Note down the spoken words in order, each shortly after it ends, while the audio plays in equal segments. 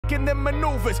making them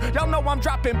maneuvers. Y'all know I'm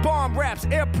dropping bomb raps.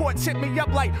 Airports hit me up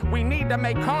like, we need to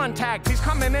make contact. He's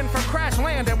coming in for crash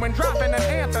landing. When dropping an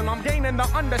anthem, I'm gaining the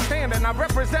understanding. I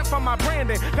represent for my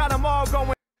branding. Got them all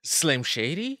going. Slim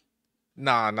Shady?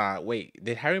 Nah, wait.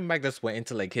 Did Harry Mack just went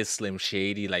into like his Slim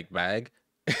Shady like bag?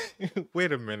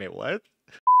 Wait a minute, what?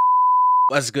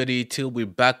 What's good, YouTube? We're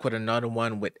back with another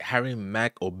one with Harry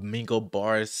Mack Omegle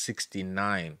Bars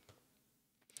 69.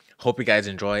 Hope you guys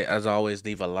enjoy. As always,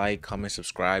 leave a like, comment,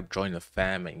 subscribe, join the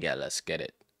fam, and yeah, let's get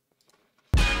it.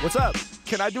 What's up?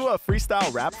 Can I do a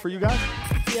freestyle rap for you guys?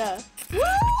 Yeah.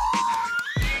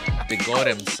 The God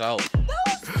himself. That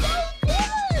was so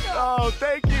good! Oh,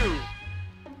 thank you.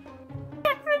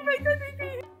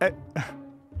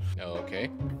 Okay. Okay.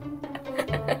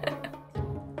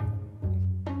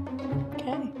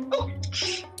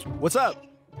 What's up?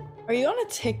 Are you on a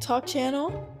TikTok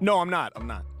channel? No, I'm not.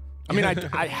 I mean,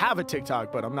 I have a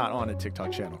TikTok, but I'm not on a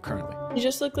TikTok channel currently. You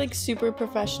just look like super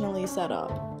professionally set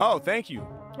up. Oh, thank you.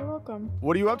 You're welcome.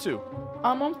 What are you up to?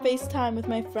 I'm on FaceTime with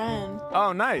my friend.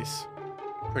 Oh, nice.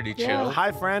 Pretty Yeah. chill.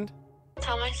 Hi, friend.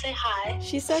 Tell me I say hi.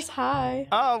 She says hi.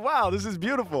 Oh, wow, this is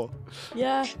beautiful.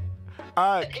 Yeah.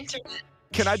 Internet.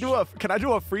 Can I do a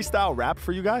freestyle rap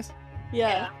for you guys?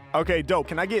 Yeah. Okay, dope.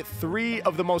 Can I get 3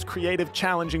 of the most creative,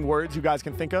 challenging words you guys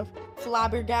can think of?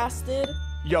 Flabbergasted.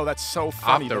 Yo, that's so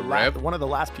funny. Off the rip? One of the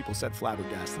last people said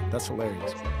flabbergasted. That's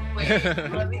hilarious. Wait,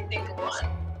 let me think of one.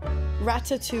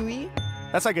 Ratatouille.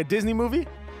 That's like a Disney movie?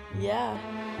 Yeah.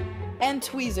 And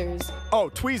tweezers. Oh,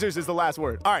 tweezers is the last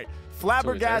word. All right,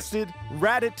 flabbergasted,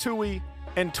 ratatouille,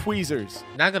 and tweezers.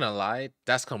 Not gonna lie,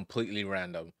 that's completely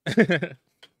random.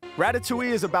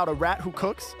 Ratatouille is about a rat who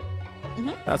cooks.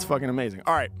 Mhm. That's fucking amazing.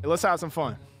 All right, let's have some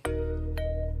fun.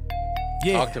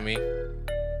 Yeah. Talk to me.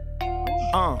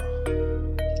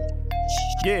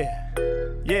 Yeah.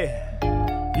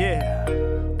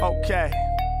 Okay.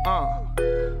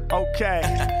 Okay.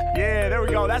 Yeah, there we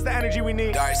go. That's the energy we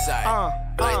need. Dark side.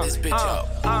 Light this bitch up.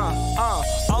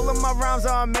 All of my rhymes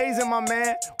are amazing, my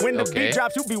man. When the beat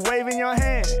drops, you be waving your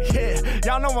hand. Yeah,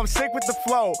 y'all know I'm sick with the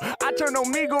flow. I turn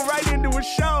Omegle right into a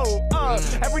show.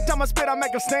 Every time I spit, I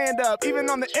make them stand up. Even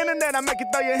on the internet, I make you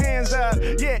throw your hands up.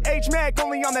 Yeah, H-Mack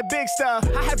only on that big stuff.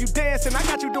 I have you dancing, I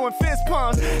got you doing fist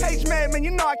pumps. H-Mack, man,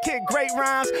 you know I kick great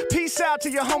rhymes. Peace out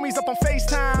to your homies up on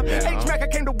FaceTime. H-Mack, I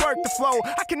came to work the flow.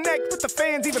 I connect with the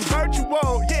fans, even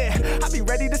virtual. Yeah, I be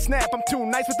ready to snap. I'm too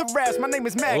nice with the rest. My name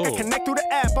is Mack. I connect through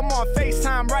the app. I'm on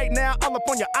FaceTime right now, all up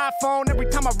on your iPhone. Every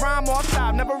time I rhyme off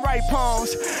top, never write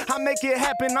poems. I make it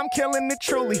happen, I'm killing it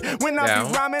truly. When I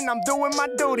be rhyming, I'm doing my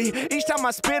duty. Each time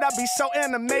I spit, I be so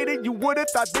animated. You would've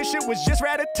thought this shit was just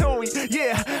Ratatouille.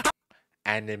 Yeah.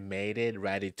 Animated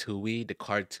Ratatouille, the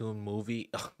cartoon movie.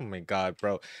 Oh my god,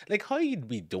 bro. Like, how you'd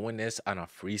be doing this on a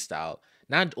freestyle?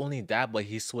 Not only that, but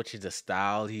he switches the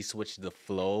style, he switches the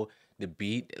flow, the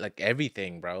beat, like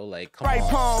everything, bro. Like, come on.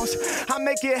 Poems. I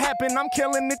make it happen, I'm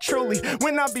killing it truly.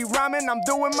 When I be rhyming, I'm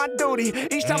doing my duty.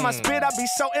 Each time I spit, I be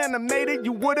so animated.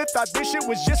 You would've thought this shit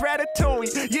was just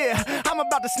Ratatouille. Yeah, I'm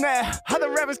about to snap. Other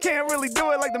rappers can't really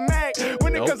do it like the Mack.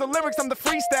 When it comes to lyrics, I'm the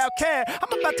freestyle cat.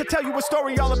 I'm about to tell you a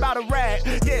story all about a rat.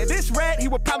 Yeah, this rat, he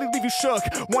would probably leave you shook.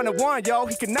 1-on-1, yo,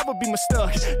 he could never be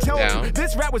mistook. Tell you,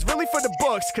 this rat was really for the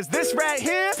books. Cause this rat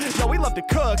here, yo, he loved to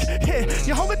cook. Yeah,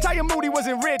 your whole entire mood he was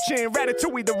enriching.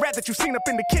 Ratatouille, the rat that you seen up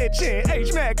in the kitchen.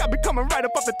 H-Mack, I be coming right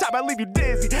up off the top, I leave you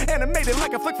dizzy. Animated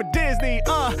like a flick for Disney.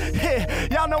 Yeah,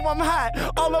 y'all know I'm hot.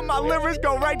 All of my lyrics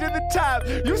go right to the top.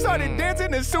 You started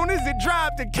dancing as soon as it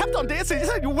dropped and kept on dancing.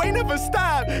 You ain't never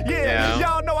stopped. Yeah,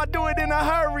 y'all know I do it in a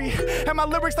hurry. And my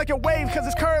lyrics like a wave cause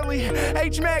it's curly.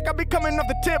 H-Mack, I be coming off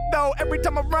the tip though. Every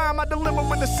time I rhyme, I deliver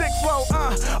with a sick flow.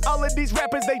 All of these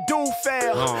rappers, they do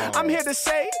fail. I'm here to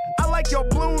say, I like your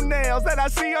blue nails that I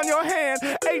see on your hand.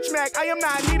 H-Mack, I am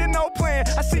not needing no plan.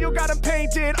 I see you got them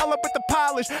painted all up with the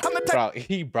polish. I'm the type. Bro,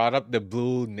 he brought up the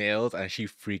blue nails and she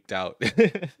freaked out.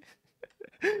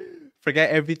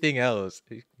 Forget everything else.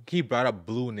 He brought up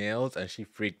blue nails and she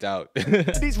freaked out.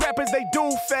 These rappers, they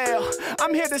do fail.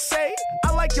 I'm here to say,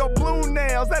 I like your blue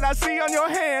nails that I see on your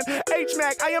hand.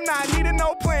 H-Mack, I am not needing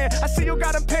no plan. I see you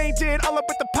got them painted all up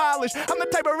with the polish. I'm the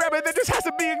type of rapper that just has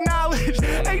to be acknowledged.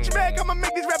 H-Mack, I'ma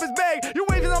make these rappers beg. You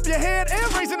waving up your hand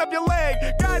and raising up your leg.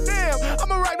 Goddamn,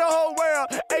 I'ma rock the whole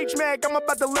world. H-Mack, I'm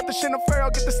about to let the shit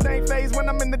unfurl. Get the stank phase when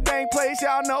I'm in the dang place.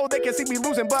 Y'all know they can see me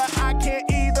losing, but I can't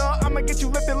either. I'ma get you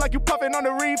lifted like you puffing on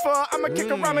the reefer. I'ma kick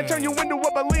around and turn you into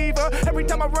a believer. Every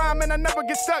time I rhyme and I never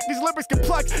get stuck. These lyrics get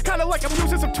plucked, kinda like I'm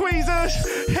using some tweezers.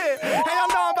 Yeah, and y'all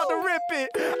know I'm about to rip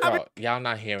it. Bro, y'all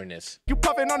not hearing this. You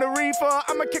puffing on the reefer.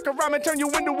 I'ma kick around and turn you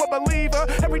into a believer.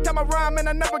 Every time I rhyme and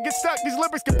I never get stuck. These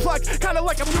lyrics get plucked, kinda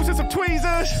like I'm using some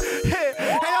tweezers. Yeah,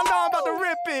 and y'all know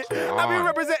I be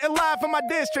representing live for my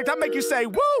district. I make you say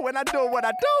woo, and I do what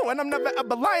I do, and I'm never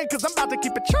ever lying, cause I'm about to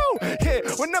keep it true. Yeah,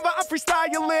 whenever I'm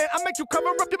freestyling, I make you cover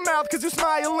up your mouth, cause you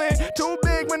smiling. Too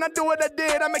big when I do what I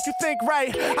did, I make you think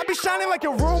right. I be shining like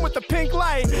your room with the pink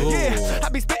light. Ooh. Yeah, I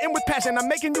be spitting with passion, I'm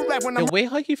making you laugh when I'm— The way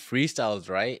how he freestyles,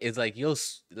 right, is like he'll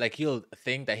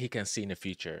think that he can see in the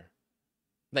future.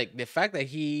 Like the fact that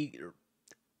he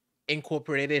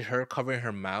incorporated her covering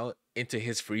her mouth into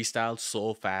his freestyle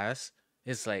so fast,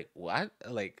 it's like, what?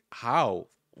 Like, how?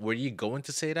 Were you going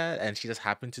to say that and she just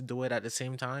happened to do it at the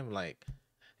same time? Like,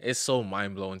 it's so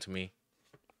mind-blowing to me.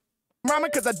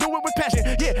 Rhyming cause I do it with passion,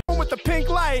 yeah, with the pink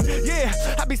light, yeah,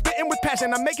 I be spitting with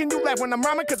passion, I'm making you laugh when I'm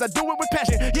rhyming cause I do it with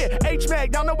passion, yeah,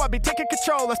 H-Mag, y'all know I be taking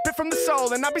control, I spit from the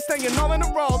soul, and I be staying all in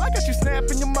a roll, I got you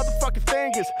snapping your motherfucking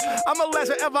fingers, I'ma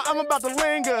last forever, I'm about to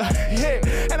linger, yeah,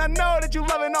 and I know that you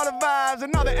loving all the vibes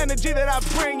and all the energy that I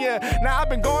bring you, now I've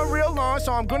been going real long,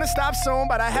 so I'm gonna stop soon,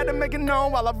 but I had to make it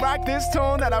known while I rock this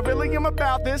tune, that I really am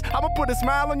about this, I'ma put a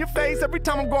smile on your face every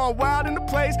time I'm going wild in the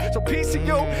place, so peace to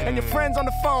you and your friends on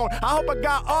the phone, I hope I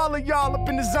got all of y'all up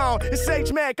in the zone. It's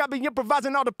H-Mac, I be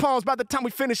improvising all the poems. By the time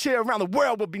we finish here, around the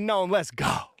world will be known. Let's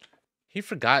go. He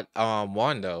forgot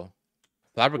one though.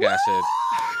 Flabbergasted.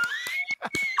 That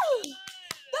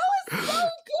was so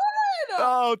good.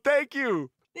 Oh, thank you.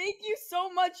 Thank you so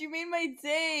much. You made my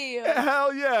day.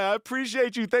 Hell yeah, I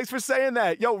appreciate you. Thanks for saying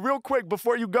that. Yo, real quick,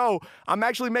 before you go, I'm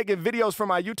actually making videos for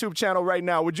my YouTube channel right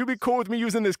now. Would you be cool with me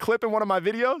using this clip in one of my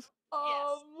videos?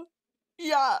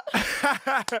 Yeah.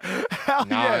 Hell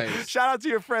nice. Yeah. Shout out to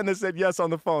your friend that said yes on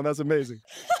the phone. That's amazing.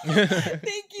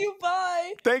 Thank you.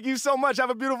 Bye. Thank you so much. Have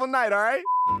a beautiful night, all right?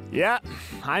 Yeah,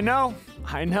 I know.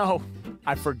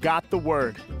 I forgot the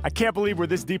word. I can't believe we're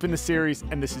this deep in the series,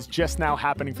 and this is just now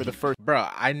happening for the first— Bro,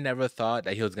 I never thought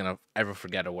that he was gonna ever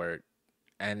forget a word.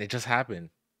 And it just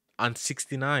happened. On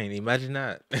 69, imagine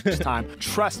that. time.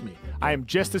 Trust me, I am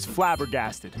just as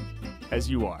flabbergasted as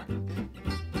you are.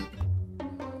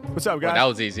 What's up, guys? Well, that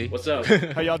was easy. What's up?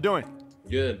 How y'all doing?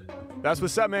 Good. That's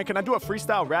what's up, man. Can I do a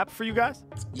freestyle rap for you guys?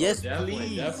 Yes,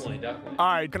 definitely, definitely.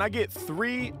 All right, can I get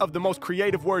 3 of the most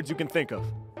creative words you can think of?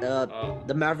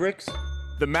 The Mavericks.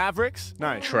 The Mavericks?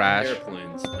 Nice. Trash.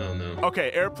 Airplanes. Oh, no.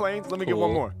 Okay, airplanes. Let me get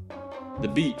one more. The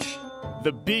beach.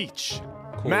 The beach.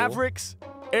 Cool. Mavericks,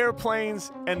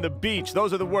 airplanes, and the beach.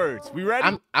 Those are the words. We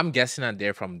ready? I'm guessing that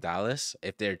they're from Dallas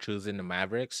if they're choosing the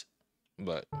Mavericks,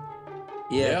 but...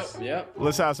 Yes. Yep.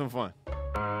 Let's have some fun.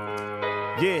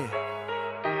 Yeah.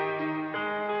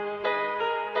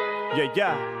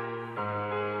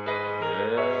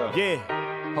 Yeah.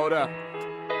 Hold up.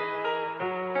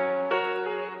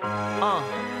 Oh.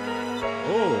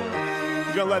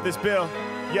 You gonna let this build?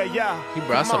 Yeah. He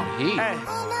brought some heat. Hey.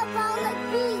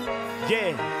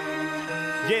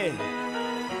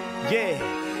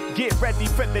 Yeah. Get ready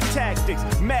for the tactics.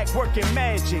 Mac working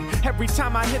magic. Every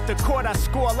time I hit the court, I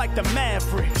score like the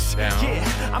Mavericks. Down.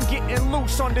 Yeah, I'm getting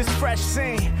loose on this fresh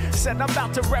scene. Said I'm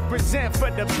about to represent for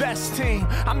the best team.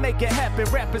 I make it happen.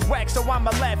 Rappers whack, so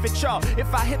I'ma laugh at y'all.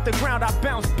 If I hit the ground, I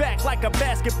bounce back like a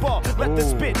basketball. Let the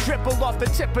spit dribble off the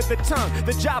tip of the tongue.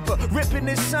 The jobber ripping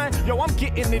his son. Yo, I'm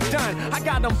getting it done. I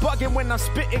got them bugging when I'm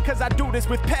spitting, cause I do this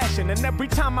with passion. And every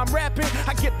time I'm rapping,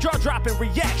 I get jaw-dropping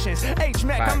reactions.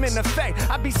 H-Mac, I'm in effect.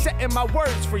 I be setting my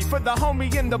words free for the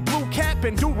homie in the blue cap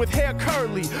and dude with hair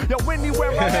curly. Yo,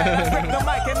 anywhere I'm at, I grip the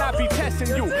mic and I be testing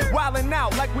you. Wildin'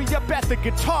 out like we up at the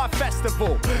guitar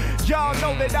festival. Y'all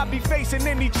know that I be facing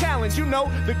any challenge, you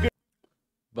know.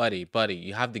 Buddy,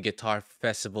 you have the Guitar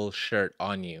Festival shirt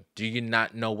on you. Do you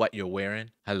not know what you're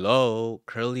wearing? Hello,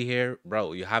 curly hair?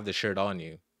 Bro, you have the shirt on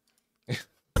you.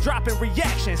 Dropping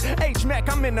reactions, H-Mac,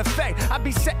 I'm in effect. I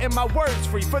be setting my words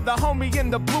free for the homie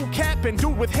in the blue cap and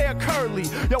dude with hair curly.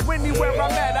 Yo, anywhere I'm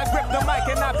at, I grip the mic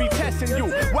and I be testing you.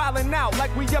 Wildin' out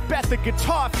like we up at the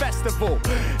Guitar Festival.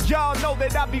 Y'all know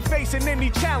that I be facing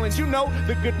any challenge, you know.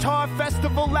 The Guitar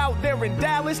Festival out there in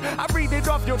Dallas. I read it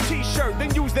off your t-shirt,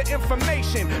 then use the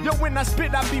information. Yo, when I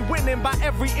spit, I be winning by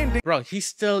every indication. Bro,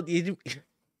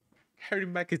 Harry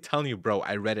Mack is telling you, bro,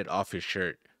 I read it off your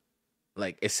shirt.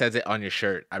 Like, it says it on your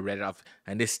shirt. I read it off,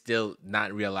 and they're still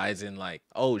not realizing, like,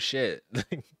 oh, shit.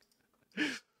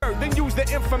 Then use the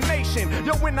information.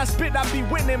 Yo, when I spit, I be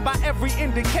winning by every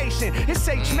indication. It's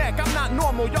H-Mac, I'm not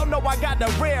normal. Y'all know I got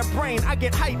a rare brain. I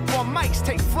get hype on mics,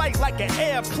 take flight like an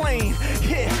airplane.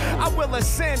 Yeah, I will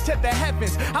ascend to the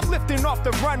heavens. I'm lifting off the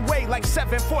runway like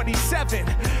 747.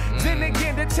 Then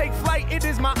again, to take flight, it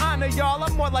is my honor, y'all.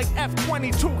 I'm more like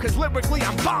F-22, cause lyrically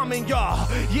I'm bombing y'all.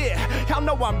 Yeah, y'all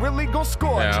know I'm really gon'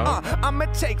 scorch. I'ma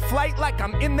take flight like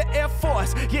I'm in the Air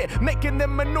Force. Yeah, making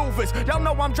them maneuvers. Y'all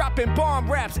know I'm dropping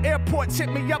bomb raps Raps, airports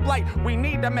hit me up like, we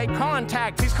need to make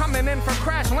contact. He's coming in for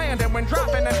crash landing. When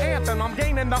dropping an anthem, I'm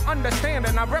gaining the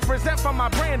understanding. I represent for my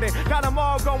branding. Got them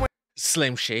all going.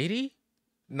 Slim Shady?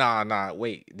 Nah,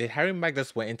 wait. Did Harry Mack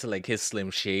just went into like his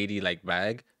Slim Shady like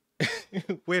bag?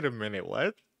 Wait a minute,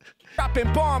 what?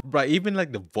 Dropping bomb. Bro, even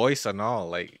like the voice and all,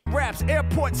 like. Raps,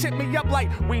 airports hit me up like,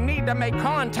 we need to make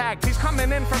contact. He's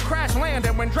coming in for crash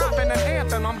landing. When dropping an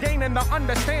anthem, I'm gaining the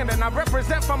understanding. I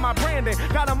represent for my branding.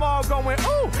 Got them all going,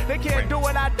 ooh, they can't do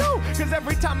what I do. Cause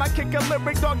every time I kick a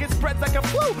lyric, dog, it spreads like a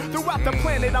flu. Throughout the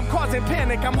planet, I'm causing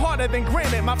panic. I'm harder than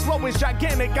granite. My flow is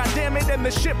gigantic. God damn it, and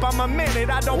the ship, I'm a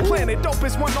minute. I don't plan it.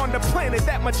 Dopest one on the planet,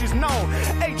 that much is known.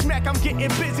 H-Mac, I'm getting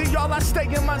busy, y'all. I stay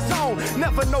in my zone.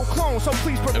 Never no clone, so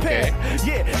please prepare. Okay.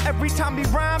 Yeah, every time he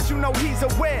rhymes, you know he's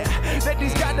aware that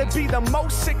he's gotta be the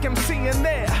most sick MC in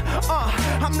there.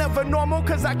 I'm never normal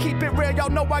cause I keep it rare. Y'all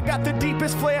know I got the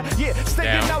deepest flair. Yeah,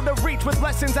 staying out of reach with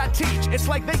lessons I teach. It's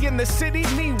like they in the city,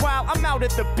 meanwhile I'm out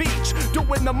at the beach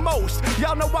doing the most.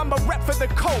 Y'all know I'm a rep for the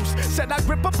coast. Said I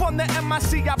grip up on the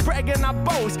MIC, I brag and I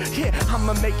boast. Yeah,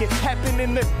 I'ma make it happen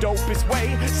in the dopest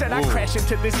way. Said I crash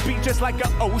into this beat just like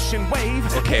an ocean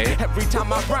wave. Okay. Every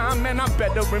time I rhyme, man, I'm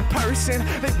better in person.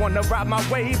 They wanna ride my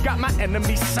wave, got my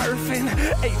enemy surfing.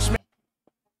 H-Man.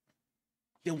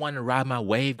 They want to ride my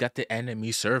wave, got the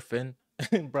enemy surfing.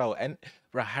 Bro,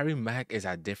 Harry Mack is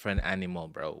a different animal,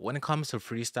 bro. When it comes to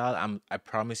freestyle, I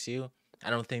promise you, I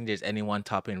don't think there's anyone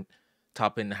topping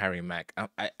Harry Mack.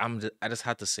 I just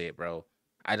had to say it, bro.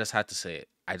 I just had to say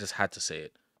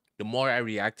it. The more I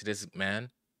react to this man,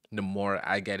 the more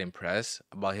I get impressed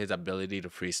about his ability to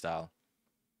freestyle.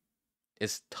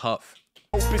 It's tough.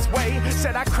 Way.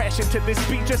 Said I crash into this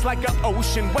beat just like an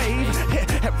ocean wave.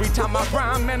 Every time I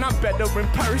rhyme, man, I'm better in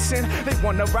person. They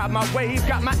wanna ride my wave,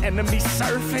 got my enemies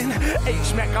surfing.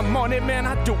 H-Mac, I'm on it, man,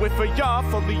 I do it for y'all,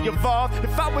 fully evolved.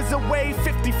 If I was a wave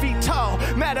 50 feet tall,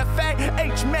 matter of fact,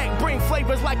 H-Mac bring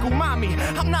flavors like umami.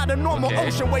 I'm not a normal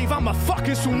ocean wave, I'm a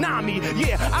fucking tsunami.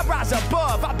 Yeah, I rise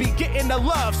above, I be getting the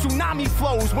love. Tsunami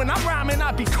flows, when I'm rhyming,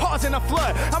 I be causing a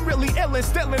flood. I'm really ill and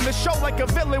still in the show like a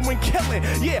villain when killing.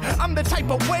 Yeah, I'm the type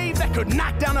of wave that could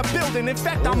knock down a building. In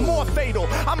fact, I'm more fatal.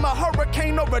 I'm a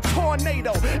hurricane or a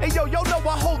tornado. Hey, yo know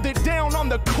I hold it down on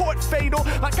the court fatal.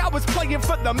 Like I was playing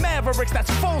for the Mavericks, that's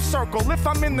full circle. If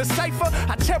I'm in the cypher,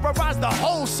 I terrorize the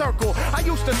whole circle. I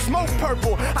used to smoke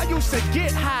purple, I used to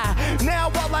get high.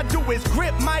 Now all I do is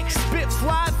grip mic, spit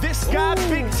fly. This guy,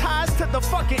 big ties to the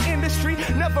fucking industry.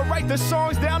 Never write the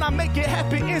songs down, I make it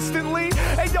happen instantly.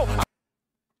 Hey, yo.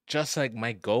 Just like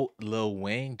my GOAT, Lil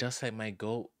Wayne, just like my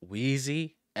GOAT,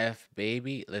 Wheezy, F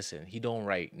Baby. Listen, he don't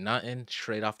write nothing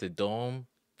straight off the dome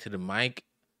to the mic,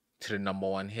 to the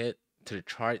 #1 hit, to the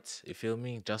charts. You feel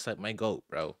me? Just like my GOAT,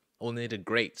 bro. Only the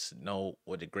greats know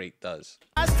what the great does.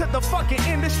 As to the fucking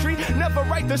industry, never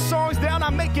write the songs down,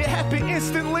 I make it happen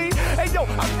instantly. Hey yo,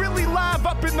 I'm really live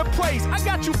up in the place. I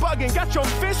got you bugging, got your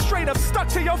fist straight up stuck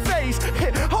to your face.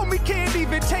 Homie can't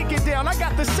even take it down. I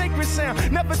got the sacred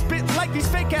sound. Never spit like these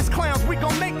fake ass clowns. We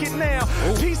gon' make it now.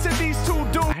 Piece of these two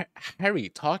dudes. Harry,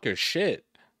 talk your shit.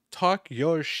 Talk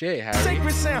your shit, Harry.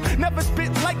 Sacred sound, never spit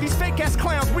like these fake ass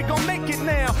clowns. We gon' make it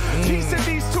now. Piece of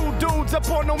these two dudes up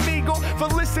on Omegle for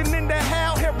listening to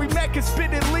how Harry Mack is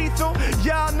spitting lethal.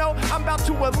 Y'all know I'm about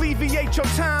to alleviate your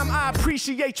time. I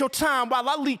appreciate your time while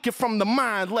I leak it from the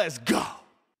mind. Let's go.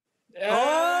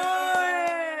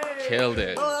 Killed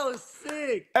it. Oh, that was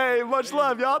sick. Hey, much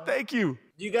love, y'all. Thank you.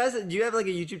 Do you have like a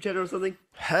YouTube channel or something?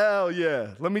 Hell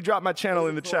yeah. Let me drop my channel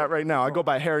in the chat right now. I go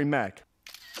by Harry Mack.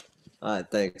 All right,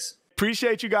 thanks.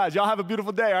 Appreciate you guys. Y'all have a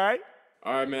beautiful day, all right?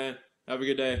 All right, man. Have a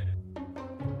good day.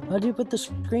 How'd you put the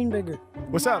screen bigger?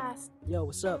 What's up? Yo,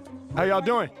 what's up? How y'all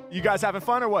doing? You guys having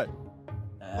fun or what?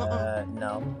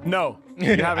 No. No.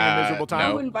 You having a miserable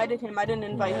time? You invited him. I didn't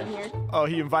invite him here. Oh,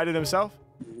 he invited himself?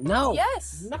 No.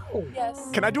 Yes. No. Yes.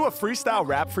 Can I do a freestyle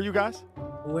rap for you guys?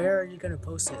 Where are you gonna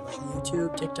post it? Like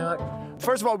YouTube, TikTok?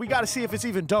 First of all, we gotta see if it's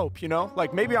even dope, you know?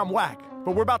 Like, maybe I'm whack,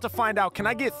 but we're about to find out. Can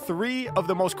I get 3 of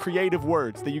the most creative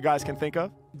words that you guys can think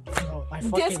of? Oh,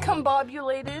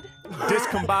 Discombobulated.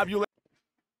 Discombobulated.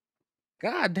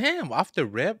 God damn, off the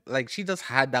rip, like she just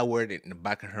had that word in the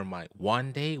back of her mind.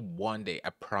 One day, I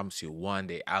promise you, one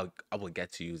day I will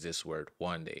get to use this word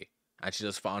one day. And she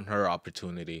just found her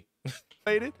opportunity.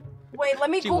 Wait, let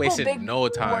me Google wasted big no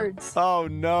time. words. Oh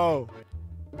no.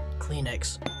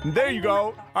 Kleenex. There you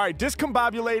go. All right,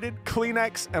 discombobulated,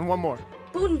 Kleenex, and one more.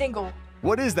 Boondingle.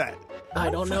 What is that? I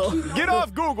don't know. Get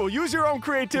off Google. Use your own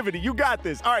creativity. You got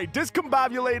this. All right,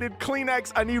 discombobulated,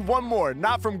 Kleenex. I need one more,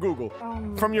 not from Google.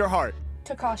 From your heart.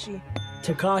 Takashi.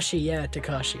 Takashi, yeah,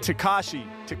 Takashi. Takashi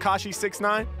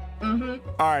 6ix9ine? Mm-hmm.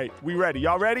 All right, we ready.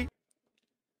 Y'all ready?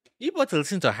 You about to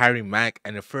listen to Harry Mack,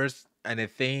 and the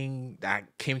thing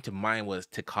that came to mind was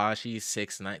Tekashi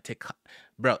 6ix9ine.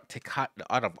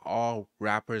 Out of all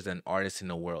rappers and artists in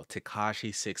the world,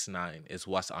 Tekashi 6ix9ine is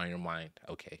what's on your mind.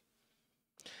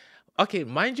 Okay,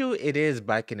 mind you, it is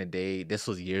back in the day. This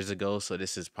was years ago, so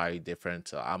this is probably different.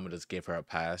 So I'm gonna just give her a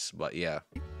pass. But yeah.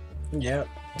 Yep.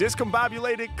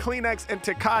 Discombobulated, Kleenex, and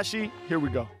Tekashi. Here we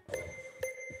go.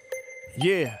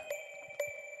 Yeah.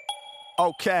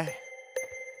 Okay.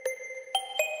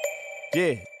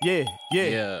 Yeah. Yeah.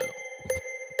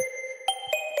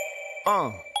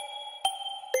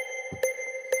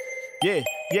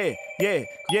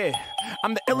 Yeah.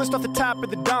 I'm the illest off the top of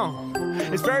the dome.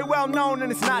 It's very well known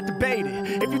and it's not debated.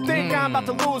 If you think I'm about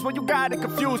to lose, well, you got it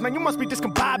confused, man. You must be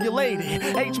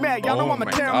discombobulated. H-Mac, y'all know I'ma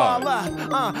tear them all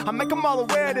up. I make them all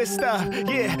aware of this stuff.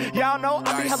 Yeah, y'all know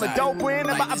I be hella dope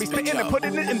whenever I be spitting and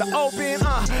putting it in the open.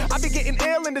 I be getting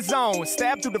ill in the zone.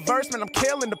 Stab through the verse, man, I'm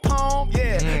killing the poem.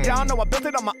 Yeah, y'all know I built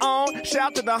it on my own.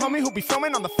 Shout to the homie who be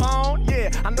filming on the phone. Yeah,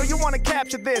 I know you wanna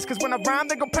capture this, cause when I rhyme,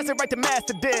 they gon' press it right to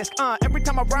master disc. Every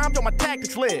time I rhyme, yo, my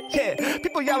tactics lit. Yeah,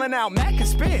 people yelling out, Mac can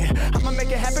spit. I'ma make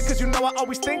it happen cause you know I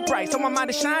always think right. So my mind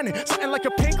is shining, something like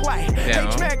a pink light.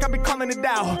 H-Mac, I be calling it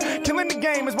out. Killing the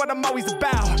game is what I'm always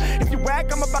about. If you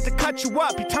whack, I'm about to cut you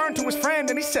up. He turned to his friend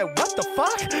and he said, what the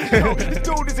fuck? Yo, this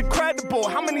dude is incredible.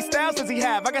 How many styles does he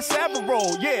have? I got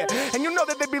several, yeah. And you know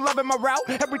that they be loving my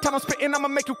route. Every time I'm spitting, I'ma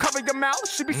make you cover your mouth.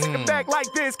 Should be sitting back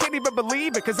like this, can't even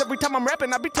believe it. Cause every time I'm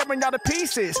rapping, I be tearing y'all to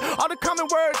pieces. All the common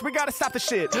words, we gotta stop the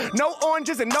shit. No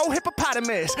oranges and no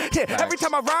hippopotamus. Yeah, every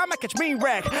time I rhyme, I catch mean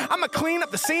wreck. I'ma clean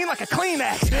up the scene like a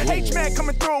Kleenex. H-Mac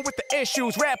coming through with the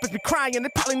issues. Rappers be crying, they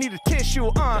probably need a tissue.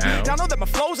 Y'all know that my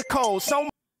flows are cold, so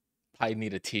I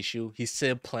need a tissue. He's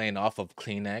still playing off of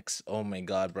Kleenex. Oh my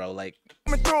god, bro. Like,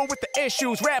 coming through with the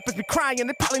issues. Rappers be crying,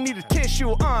 they probably need a tissue.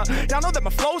 Y'all know that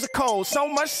my flows are cold, so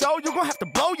much so you gon' have to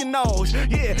blow your nose.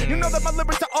 Yeah, you know that my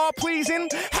lyrics are all pleasing.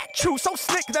 Hat chew so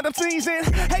slick that I'm sneezing.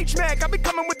 H-Mac, I be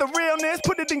coming with the realness.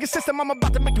 Put it in your system, I'm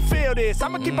about to make you feel this.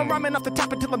 I'ma keep on rhyming off the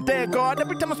top until I'm dead, guard.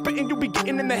 Every time I'm spitting, you be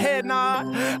getting in the head, nah.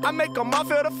 I make them all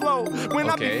feel the flow. When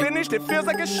I be finished, it feels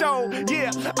like a show. Yeah,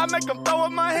 I make them throw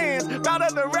up my hands. About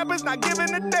other rappers not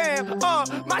giving a damn.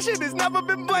 My shit has never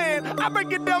been bland. I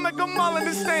break it down, make them all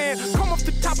understand. Come off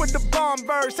the top of the bomb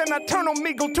verse, and I turn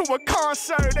Omegle to a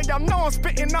concert. And y'all know I'm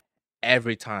spitting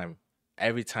every time,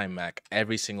 Mac,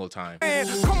 every single time.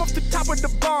 Come off the top of the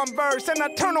bomb verse, and I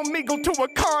turn Omegle to a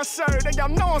concert. And y'all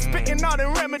know I'm spitting all the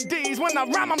remedies. When I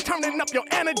rhyme, I'm turning up your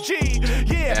energy.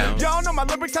 Yeah, y'all know my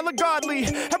lyrics hella godly.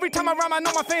 Every time I rhyme, I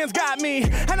know my fans got me.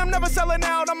 And I'm never selling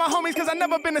out on my homies, cause I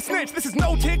never been a snitch. This is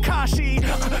no Tekashi.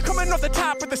 Coming off the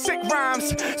top with the sick rhymes.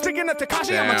 Speaking of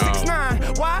Tekashi, I'm like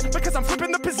 6ix9ine. Why? Because I'm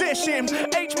flipping the position.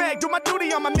 H-Mac, do my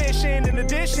duty on my mission. In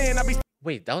addition, I be...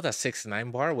 Wait, that was a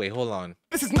 6ix9ine bar? Wait, hold on.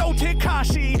 This is no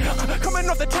Tekashi. Coming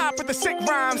off the top with the sick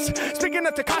rhymes. Speaking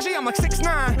of Tekashi, I'm like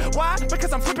 6ix9ine. Why?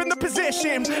 Because I'm flipping the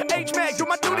position. H-Mac, do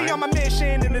my duty on my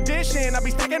mission. In addition, I be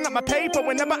stacking up my paper.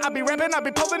 Whenever I be rapping, I be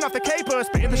pulling off the caper.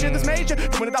 Spitting the shit that's major.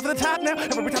 Doing it off the top now.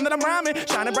 Every time that I'm rhyming,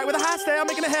 shining bright with a hot style.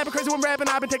 Making it happen crazy when rapping.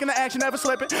 I've been taking the action, never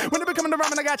slipping. When it be coming to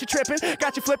rhyming, I got you tripping.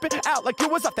 Got you flipping out like you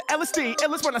was off the LSD.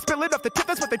 Illest when I spill it off the tip,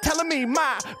 that's what they telling me.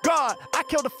 My God, I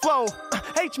kill the flow.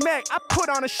 H-Mac, I put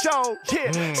on a show.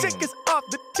 Yeah, sick is off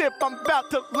the tip. I'm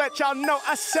about to let y'all know.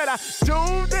 I said I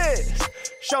do this.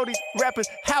 Show these rappers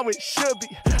how it should be.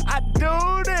 I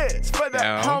do this for the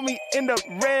homie in the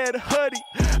red hoodie.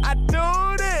 I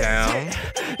do this.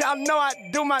 Yeah. Y'all know I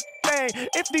do my thing.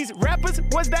 If these rappers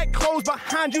was that close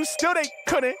behind you, still they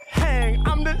couldn't hang.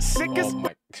 I'm the sickest.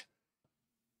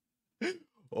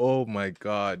 Oh my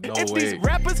god, no if way. These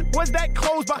rappers was that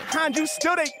close behind you,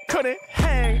 still they couldn't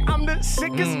hang. I'm the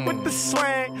sickest with the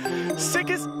slang,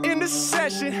 sickest in the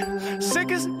session,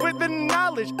 sickest with the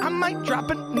knowledge. I might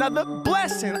drop another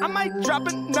blessing, I might drop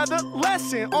another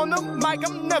lesson. On the mic,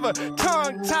 I'm never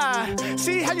tongue-tied.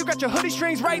 See how you got your hoodie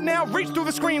strings right now? Reach through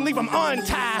the screen, leave them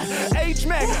untied.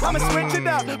 H-Mac, I'ma switch it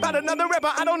up. About another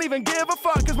rapper, I don't even give a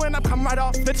fuck. Cause when I come right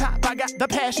off the top, I got the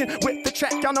passion. With the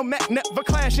track, y'all know Mac never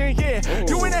clashing, yeah.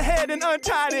 You went ahead and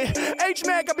untied it.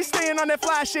 H-Mac, I be staying on that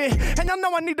fly shit. And y'all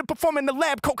know I need to perform in the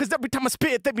lab coat, cause every time I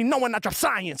spit, they be knowing I drop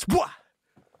science. What?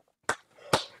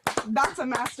 That's a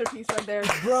masterpiece right there.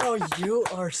 Bro, you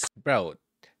are... Bro,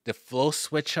 the flow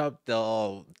switch up,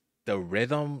 the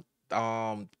rhythm,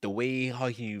 the way how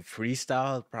he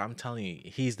freestyled, bro, I'm telling you,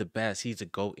 he's the best. He's a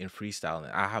GOAT in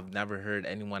freestyling. I have never heard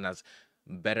anyone that's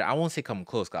better. I won't say come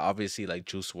close, cause obviously like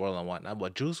Juice WRLD and whatnot,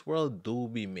 but Juice WRLD do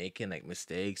be making like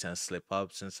mistakes and slip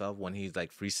ups and stuff when he's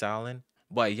like freestyling.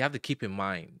 But you have to keep in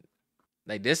mind,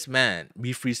 Like this man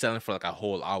be freestyling for like a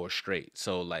whole hour straight.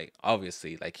 So like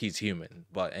obviously like he's human.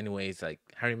 But anyways, like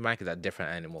Harry Mack is a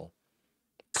different animal.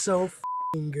 So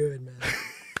f***ing good, man.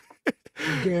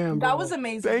 Damn, bro. That was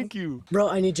amazing. Thank you. Bro,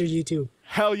 I need your YouTube.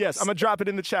 Hell yes. I'm going to drop it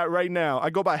in the chat right now. I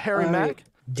go by Harry Mack.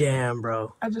 Damn,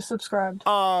 bro. I just subscribed.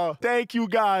 Thank you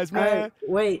guys, man.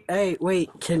 Wait.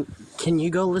 Can you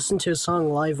go listen to a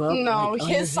song live up? No, like,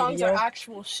 his songs are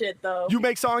actual shit though. You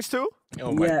make songs too?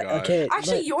 Oh my god. Okay.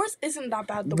 Actually, yours isn't that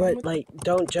bad. But like,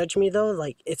 don't judge me though.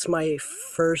 Like, it's my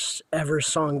first ever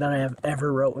song that I have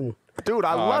ever written. Dude,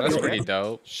 I love that's it. pretty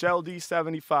dope. Shady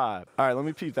 75. All right, let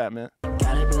me peep that, man.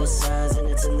 Got it both sides and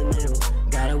it's in the middle.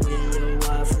 Gotta wait a little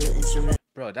while for the instrument.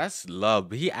 Bro, that's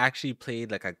love. He actually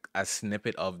played like a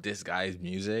snippet of this guy's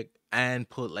music and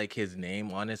put like his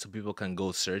name on it so people can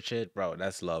go search it. Bro,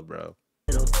 that's love, bro.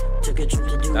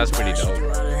 That's pretty dope.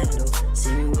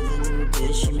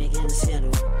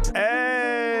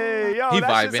 Hey, yo, He that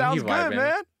vibing, shit sounds he good, vibing.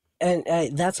 man.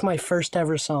 And that's my first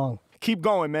ever song. Keep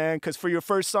going, man, because for your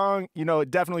first song, you know,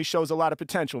 it definitely shows a lot of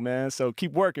potential, man. So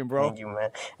keep working, bro. Thank you, man.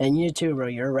 And you too, bro.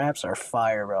 Your raps are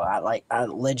fire, bro. I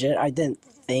legit, I didn't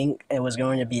think it was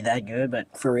going to be that good,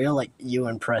 but for real, like, you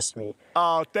impressed me.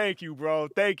 Oh, thank you, bro.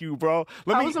 Thank you, bro.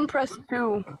 I was impressed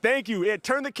too. Thank you. Yeah,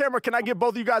 turn the camera. Can I get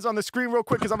both of you guys on the screen real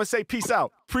quick? Because I'm going to say peace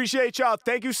out. Appreciate y'all.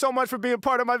 Thank you so much for being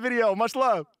part of my video. Much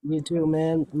love. You too,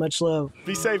 man. Much love.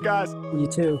 Be safe, guys. You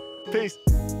too. Peace.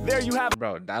 There you have it.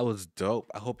 Bro, that was dope.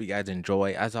 I hope you guys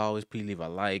enjoy. As always, please leave a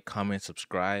like, comment,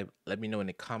 subscribe. Let me know in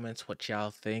the comments what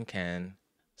y'all think and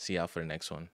see y'all for the next one.